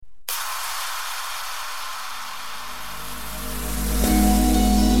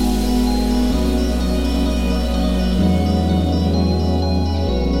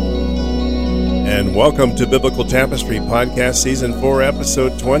Welcome to Biblical Tapestry Podcast Season 4,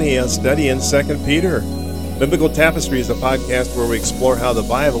 Episode 20, a study in 2 Peter. Biblical Tapestry is a podcast where we explore how the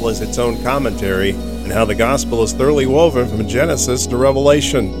Bible is its own commentary and how the Gospel is thoroughly woven from Genesis to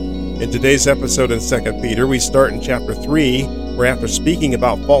Revelation. In today's episode in 2 Peter, we start in chapter 3, where after speaking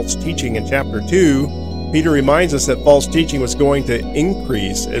about false teaching in chapter 2, Peter reminds us that false teaching was going to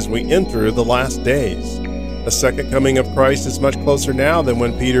increase as we enter the last days. The second coming of Christ is much closer now than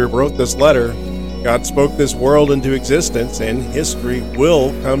when Peter wrote this letter. God spoke this world into existence, and history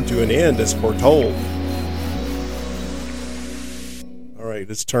will come to an end as foretold. All right,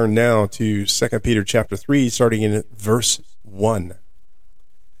 let's turn now to 2 Peter chapter 3, starting in verse 1.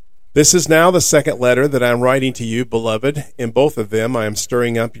 This is now the second letter that I am writing to you, beloved. In both of them I am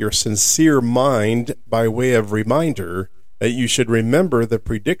stirring up your sincere mind by way of reminder that you should remember the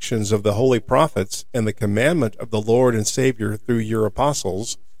predictions of the holy prophets and the commandment of the Lord and Savior through your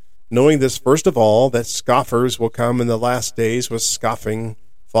apostles, knowing this first of all, that scoffers will come in the last days with scoffing,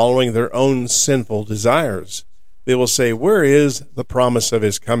 following their own sinful desires. They will say, where is the promise of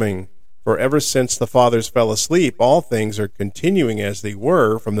his coming? For ever since the fathers fell asleep, all things are continuing as they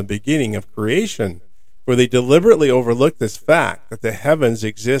were from the beginning of creation. For they deliberately overlook this fact that the heavens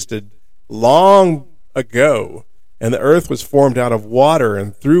existed long ago, and the earth was formed out of water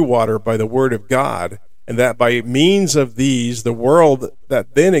and through water by the word of God, and that by means of these the world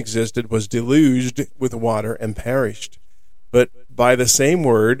that then existed was deluged with water and perished. But by the same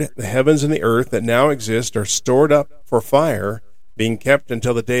word, the heavens and the earth that now exist are stored up for fire, being kept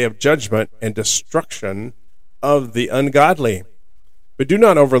until the day of judgment and destruction of the ungodly. But do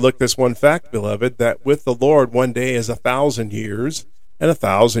not overlook this one fact, beloved, that with the Lord 1 day is 1,000 years, and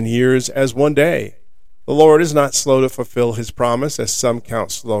 1,000 years as 1 day. The Lord is not slow to fulfill his promise, as some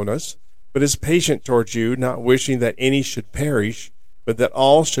count slowness, but is patient towards you, not wishing that any should perish, but that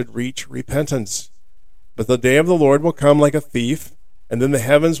all should reach repentance. But the day of the Lord will come like a thief, and then the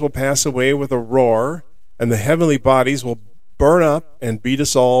heavens will pass away with a roar, and the heavenly bodies will burn up and be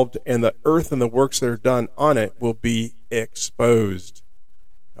dissolved, and the earth and the works that are done on it will be exposed.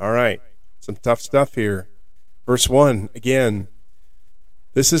 All right, some tough stuff here. Verse 1, again.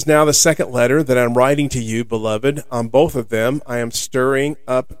 This is now the second letter that I'm writing to you, beloved. On both of them I am stirring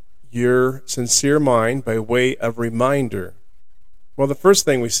up your sincere mind by way of reminder. Well, the first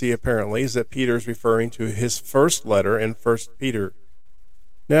thing we see apparently is that Peter is referring to his first letter in 1 Peter.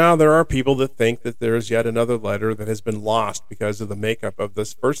 Now, there are people that think that there is yet another letter that has been lost because of the makeup of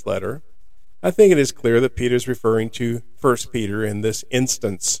this first letter. I think it is clear that Peter is referring to 1 Peter in this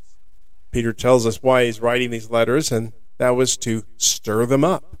instance. Peter tells us why he's writing these letters, and that was to stir them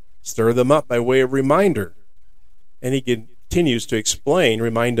up by way of reminder. And he continues to explain,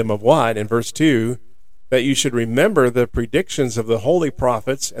 remind them of what? In verse 2, that you should remember the predictions of the holy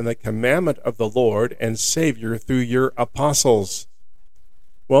prophets and the commandment of the Lord and Savior through your apostles.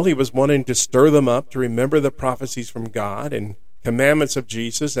 Well, he was wanting to stir them up to remember the prophecies from God and commandments of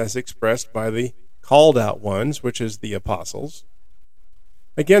Jesus as expressed by the called out ones, which is the apostles.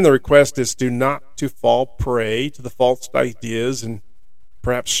 Again, the request is not to fall prey to the false ideas and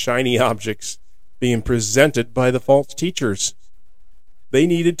perhaps shiny objects being presented by the false teachers. They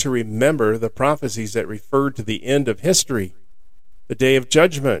needed to remember the prophecies that referred to the end of history, the day of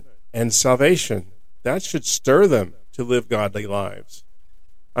judgment and salvation. That should stir them to live godly lives.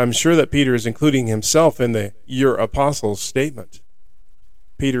 I'm sure that Peter is including himself in the your apostles statement.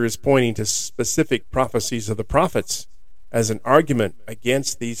 Peter is pointing to specific prophecies of the prophets as an argument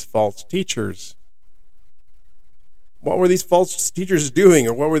against these false teachers. What were these false teachers doing,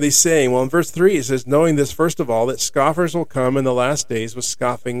 or what were they saying? Well, in verse 3 it says, knowing this first of all, that scoffers will come in the last days with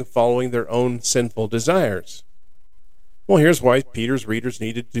scoffing, following their own sinful desires. Well, here's why Peter's readers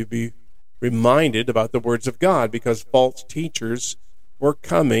needed to be reminded about the words of God, because false teachers were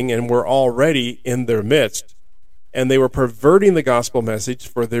coming and were already in their midst, and they were perverting the gospel message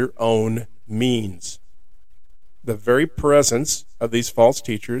for their own means. The very presence of these false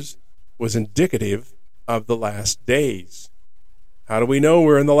teachers was indicative of the last days. How do we know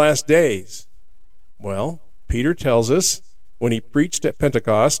we're in the last days? Well, Peter tells us when he preached at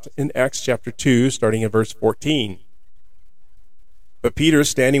Pentecost in Acts chapter 2, starting in verse 14. But Peter,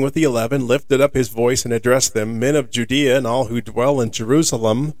 standing with the 11, lifted up his voice and addressed them, Men of Judea and all who dwell in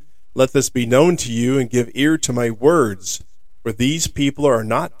Jerusalem, let this be known to you, and give ear to my words. For these people are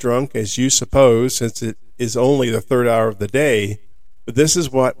not drunk, as you suppose, since it is only the third hour of the day. But this is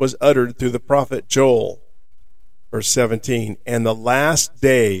what was uttered through the prophet Joel. Verse 17, And the last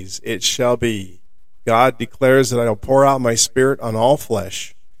days it shall be, God declares that I will pour out my spirit on all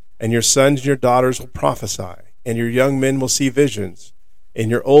flesh, and your sons and your daughters will prophesy, and your young men will see visions, and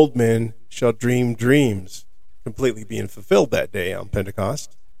your old men shall dream dreams, completely being fulfilled that day on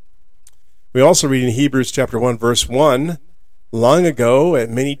Pentecost. We also read in Hebrews chapter 1, verse 1, long ago, at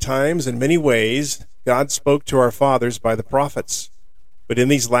many times and many ways, God spoke to our fathers by the prophets. But in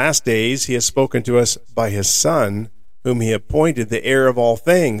these last days he has spoken to us by his Son, whom he appointed the heir of all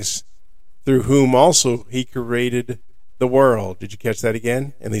things, through whom also he created the world. Did you catch that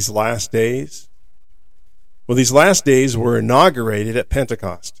again? In these last days? Well, these last days were inaugurated at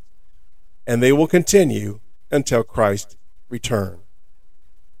Pentecost, and they will continue until Christ return.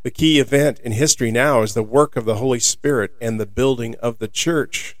 The key event in history now is the work of the Holy Spirit and the building of the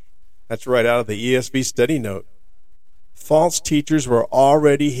church. That's right out of the ESV study note. False teachers were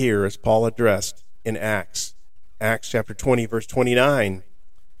already here, as Paul addressed in Acts. Acts chapter 20, verse 29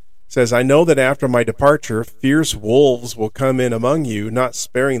 says, I know that after my departure, fierce wolves will come in among you, not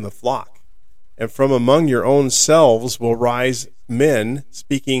sparing the flock. And from among your own selves will rise men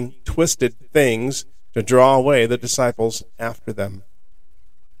speaking twisted things to draw away the disciples after them.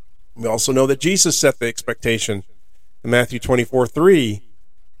 We also know that Jesus set the expectation in Matthew 24:3.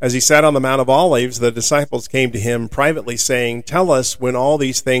 As he sat on the Mount of Olives, the disciples came to him privately, saying, tell us when all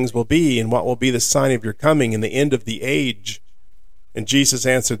these things will be, and what will be the sign of your coming and the end of the age. And Jesus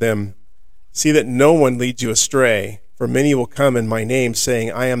answered them, see that no one leads you astray, for many will come in my name,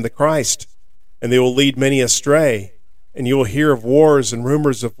 saying, I am the Christ, and they will lead many astray. And you will hear of wars and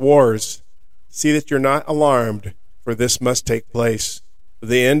rumors of wars. See that you're not alarmed, for this must take place.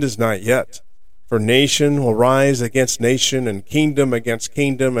 The end is not yet. For nation will rise against nation, and kingdom against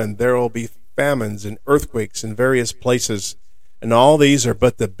kingdom, and there will be famines and earthquakes in various places. And all these are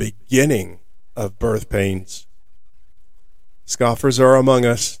but the beginning of birth pains. Scoffers are among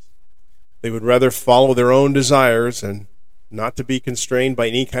us. They would rather follow their own desires and not to be constrained by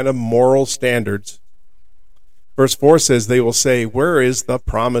any kind of moral standards. Verse 4 says, they will say, where is the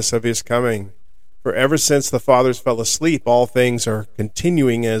promise of his coming? For ever since the fathers fell asleep, all things are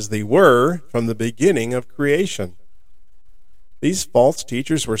continuing as they were from the beginning of creation. These false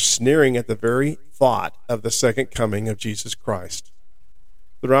teachers were sneering at the very thought of the second coming of Jesus Christ.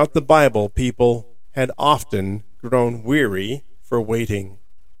 Throughout the Bible, people had often grown weary for waiting.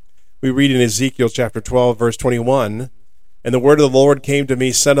 We read in Ezekiel chapter 12, verse 21, and the word of the Lord came to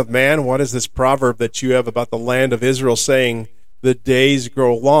me, Son of man, what is this proverb that you have about the land of Israel, saying, the days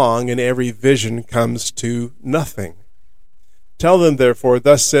grow long, and every vision comes to nothing? Tell them, therefore,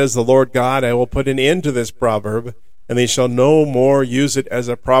 thus says the Lord God, I will put an end to this proverb, and they shall no more use it as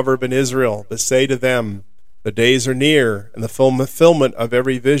a proverb in Israel, but say to them, the days are near, and the fulfillment of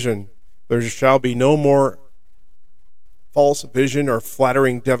every vision. There shall be no more false vision or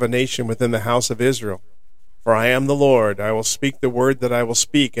flattering divination within the house of Israel. For I am the Lord, I will speak the word that I will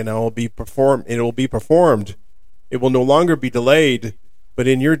speak, and it will be performed. It will no longer be delayed, but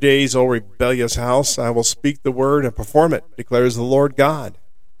in your days, O rebellious house, I will speak the word and perform it, declares the Lord God.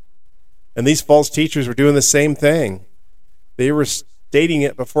 And these false teachers were doing the same thing. They were stating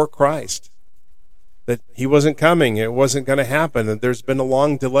it before Christ, that he wasn't coming, it wasn't going to happen, that there's been a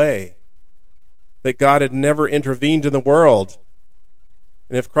long delay, that God had never intervened in the world.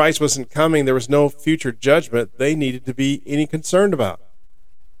 And if Christ wasn't coming, there was no future judgment they needed to be any concerned about.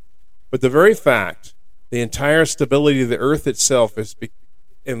 But the very fact, the entire stability of the earth itself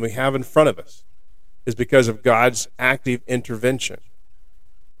and we have in front of us, is because of God's active intervention.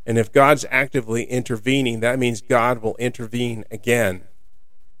 And if God's actively intervening, that means God will intervene again.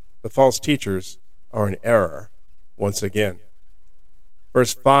 The false teachers are in error once again.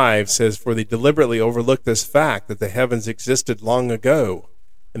 Verse 5 says, for they deliberately overlooked this fact that the heavens existed long ago,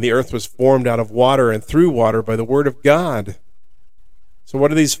 and the earth was formed out of water and through water by the word of God. So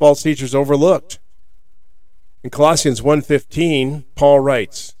what are these false teachers overlooked? In Colossians 1:15, Paul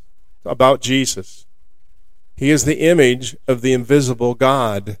writes about Jesus. He is the image of the invisible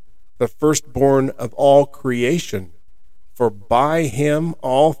God, the firstborn of all creation. For by him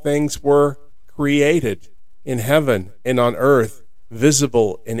all things were created, in heaven and on earth,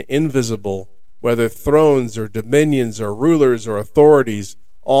 visible and invisible, whether thrones or dominions or rulers or authorities.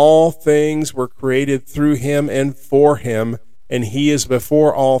 All things were created through him and for him, and he is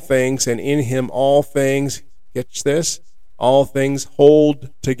before all things, and in him all things, catch this, all things hold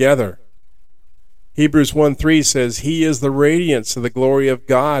together. Hebrews 1:3 says, he is the radiance of the glory of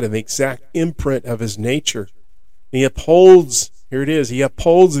God and the exact imprint of his nature. He upholds, here it is, he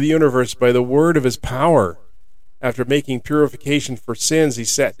upholds the universe by the word of his power. After making purification for sins, he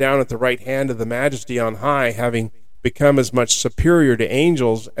sat down at the right hand of the Majesty on high, having become as much superior to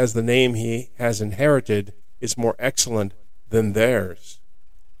angels as the name he has inherited is more excellent than theirs.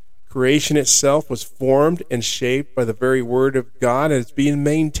 Creation itself was formed and shaped by the very Word of God, and it's being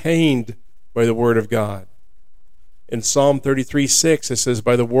maintained by the Word of God. In Psalm 33:6, it says,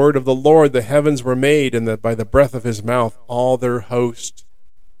 "By the word of the Lord the heavens were made, and by the breath of his mouth all their host."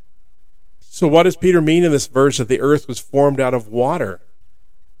 So what does Peter mean in this verse that the earth was formed out of water?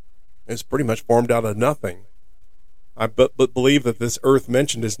 It's pretty much formed out of nothing. I believe that this earth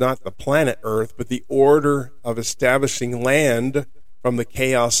mentioned is not the planet Earth, but the order of establishing land from the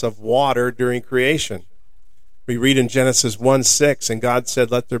chaos of water during creation. We read in Genesis 1:6, "And God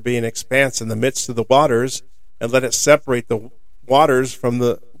said, let there be an expanse in the midst of the waters, and let it separate the waters from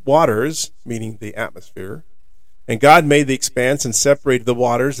the waters," meaning the atmosphere. "And God made the expanse and separated the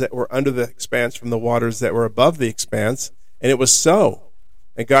waters that were under the expanse from the waters that were above the expanse. And it was so.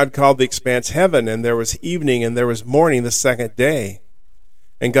 And God called the expanse heaven, and there was evening, and there was morning the second day.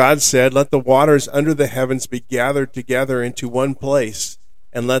 And God said, let the waters under the heavens be gathered together into one place,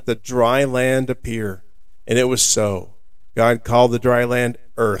 and let the dry land appear. And it was so. God called the dry land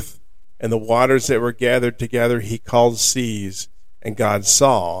earth, and the waters that were gathered together he called seas. And God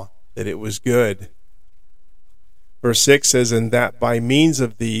saw that it was good." Verse 6 says, "And that by means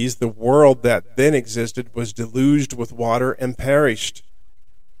of these the world that then existed was deluged with water and perished."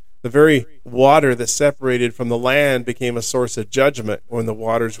 The very water that separated from the land became a source of judgment when the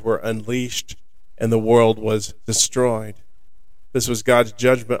waters were unleashed and the world was destroyed. This was God's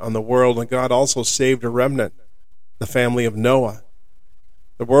judgment on the world, and God also saved a remnant, the family of Noah.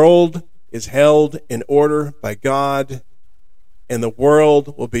 The world is held in order by God, and the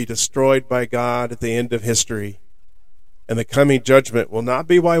world will be destroyed by God at the end of history. And the coming judgment will not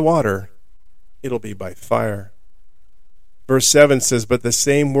be by water, it'll be by fire. Verse 7 says, "But the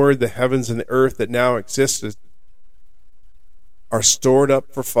same word, the heavens and the earth that now existed, are stored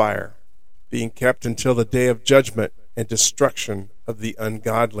up for fire, being kept until the day of judgment and destruction of the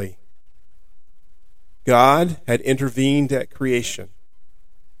ungodly." God had intervened at creation.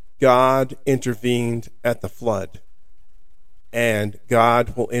 God intervened at the flood. And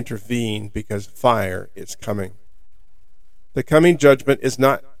God will intervene because fire is coming. The coming judgment is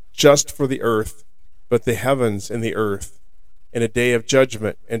not just for the earth, but the heavens and the earth, in a day of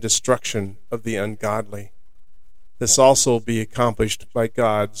judgment and destruction of the ungodly. This also will be accomplished by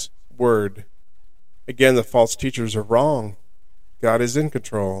God's word. Again, the false teachers are wrong. God is in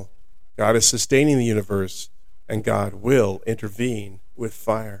control. God is sustaining the universe, and God will intervene with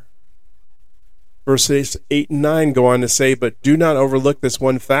fire. Verses 8 and 9 go on to say, "But do not overlook this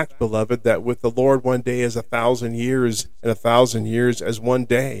one fact, beloved, that with the Lord 1 day is 1,000 years, and 1,000 years as 1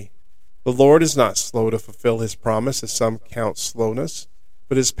 day. The Lord is not slow to fulfill his promise, as some count slowness,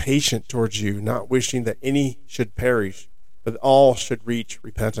 but is patient towards you, not wishing that any should perish, but all should reach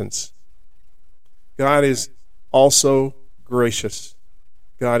repentance." God is also gracious.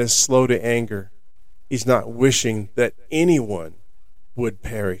 God is slow to anger. He's not wishing that anyone would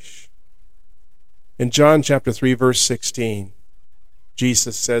perish. In John chapter 3, verse 16,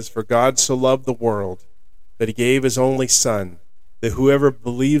 Jesus says, "For God so loved the world that he gave his only Son, that whoever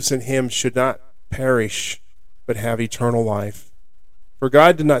believes in him should not perish, but have eternal life. For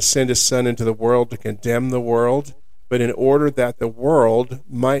God did not send his Son into the world to condemn the world, but in order that the world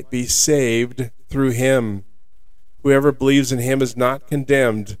might be saved through him. Whoever believes in him is not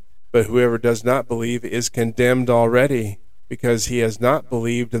condemned, but whoever does not believe is condemned already, because he has not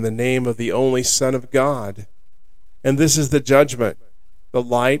believed in the name of the only Son of God. And this is the judgment. The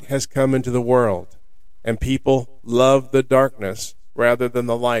light has come into the world, and people love the darkness rather than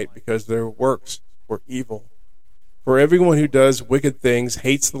the light, because their works were evil. For everyone who does wicked things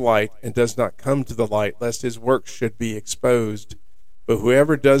hates the light and does not come to the light, lest his works should be exposed. But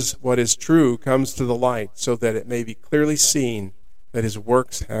whoever does what is true comes to the light, so that it may be clearly seen that his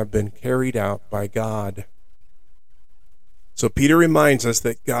works have been carried out by God." So Peter reminds us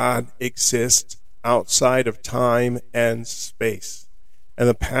that God exists outside of time and space, and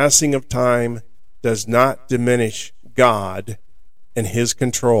the passing of time does not diminish God and his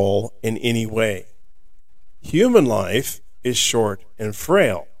control in any way. Human life is short and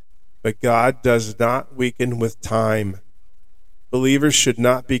frail, but God does not weaken with time. Believers should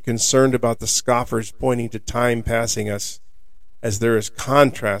not be concerned about the scoffers pointing to time passing us, as there is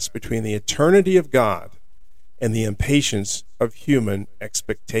contrast between the eternity of God and the impatience of human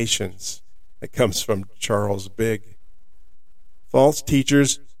expectations. That comes from Charles Bigg. False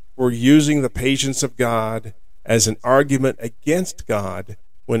teachers were using the patience of God as an argument against God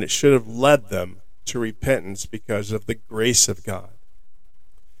when it should have led them to repentance because of the grace of God.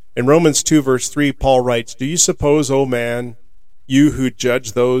 In Romans 2, verse 3, Paul writes, "Do you suppose, O man, you who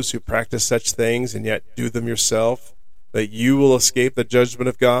judge those who practice such things and yet do them yourself, that you will escape the judgment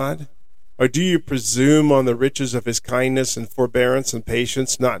of God? Or do you presume on the riches of his kindness and forbearance and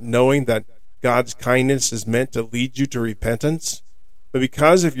patience, not knowing that God's kindness is meant to lead you to repentance? But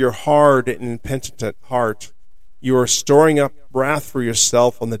because of your hard and impenitent heart, you are storing up wrath for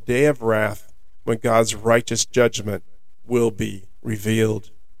yourself on the day of wrath, when God's righteous judgment will be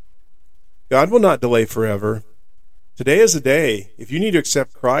revealed. God will not delay forever. Today is the day. If you need to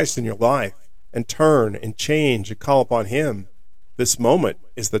accept Christ in your life and turn and change and call upon him, this moment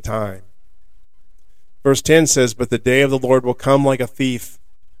is the time. Verse 10 says, "But the day of the Lord will come like a thief,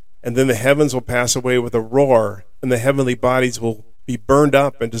 and then the heavens will pass away with a roar, and the heavenly bodies will be burned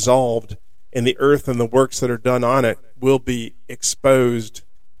up and dissolved, and the earth and the works that are done on it will be exposed."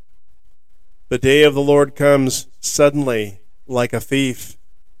 The day of the Lord comes suddenly like a thief,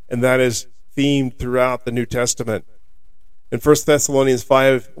 and that is themed throughout the New Testament. In 1 Thessalonians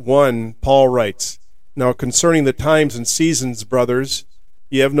 5:1, Paul writes, "Now concerning the times and seasons, brothers,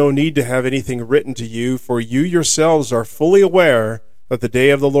 you have no need to have anything written to you, for you yourselves are fully aware that the day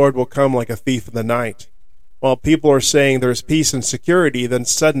of the Lord will come like a thief in the night. While people are saying there's peace and security, then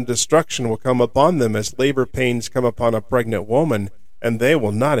sudden destruction will come upon them as labor pains come upon a pregnant woman, and they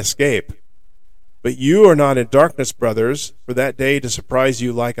will not escape. But you are not in darkness, brothers, for that day to surprise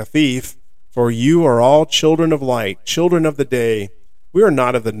you like a thief, for you are all children of light, children of the day. We are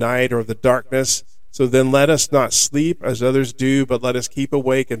not of the night or of the darkness. So then let us not sleep as others do, but let us keep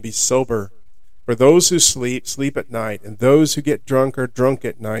awake and be sober. For those who sleep, sleep at night, and those who get drunk are drunk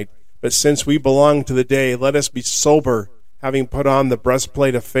at night. But since we belong to the day, let us be sober, having put on the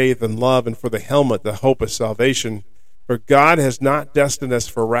breastplate of faith and love, and for the helmet the hope of salvation. For God has not destined us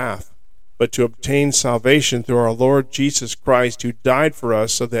for wrath, but to obtain salvation through our Lord Jesus Christ, who died for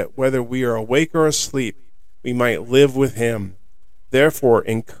us, so that whether we are awake or asleep, we might live with him. Therefore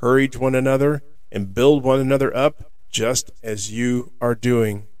encourage one another and build one another up, just as you are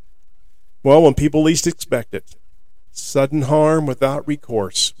doing." Well, when people least expect it, sudden harm without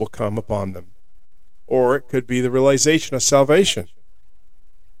recourse will come upon them. Or it could be the realization of salvation.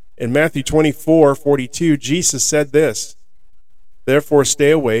 In Matthew 24:42, Jesus said this, "Therefore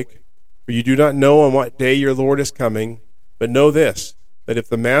stay awake, for you do not know on what day your Lord is coming. But know this, that if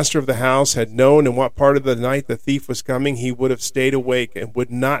the master of the house had known in what part of the night the thief was coming, he would have stayed awake and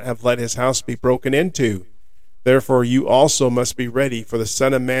would not have let his house be broken into. Therefore you also must be ready, for the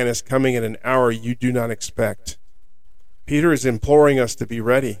Son of Man is coming at an hour you do not expect." Peter is imploring us to be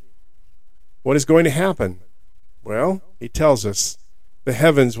ready. What is going to happen? Well, he tells us the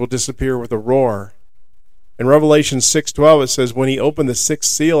heavens will disappear with a roar. In Revelation 6:12 it says, "When he opened the sixth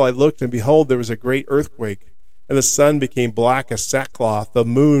seal, I looked, and behold, there was a great earthquake, and the sun became black as sackcloth,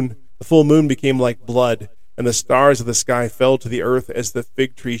 the full moon became like blood, and the stars of the sky fell to the earth as the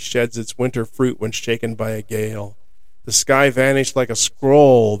fig tree sheds its winter fruit when shaken by a gale. The sky vanished like a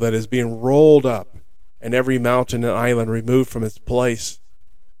scroll that is being rolled up, and every mountain and island removed from its place."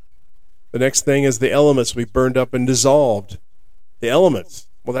 The next thing is the elements will be burned up and dissolved. The elements,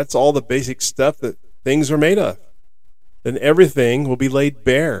 well, that's all the basic stuff that things are made of. Then everything will be laid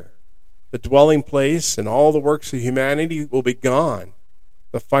bare. The dwelling place and all the works of humanity will be gone.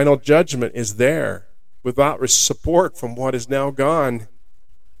 The final judgment is there, without support from what is now gone.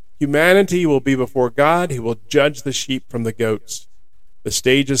 Humanity will be before God, who will judge the sheep from the goats. The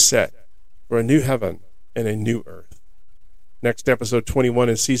stage is set for a new heaven and a new earth. Next episode 21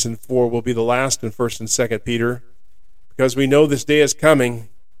 in season 4 will be the last in 1st and 2nd Peter. Because we know this day is coming,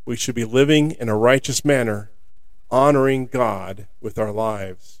 we should be living in a righteous manner, honoring God with our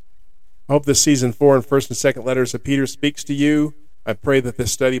lives. I hope this season 4 and 1st and 2nd letters of Peter speaks to you. I pray that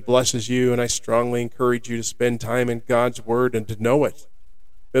this study blesses you, and I strongly encourage you to spend time in God's Word and to know it.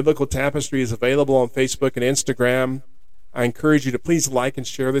 Biblical Tapestry is available on Facebook and Instagram. I encourage you to please like and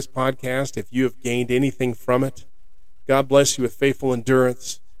share this podcast if you have gained anything from it. God bless you with faithful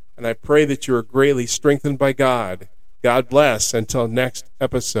endurance, and I pray that you are greatly strengthened by God. God bless until next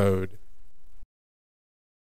episode.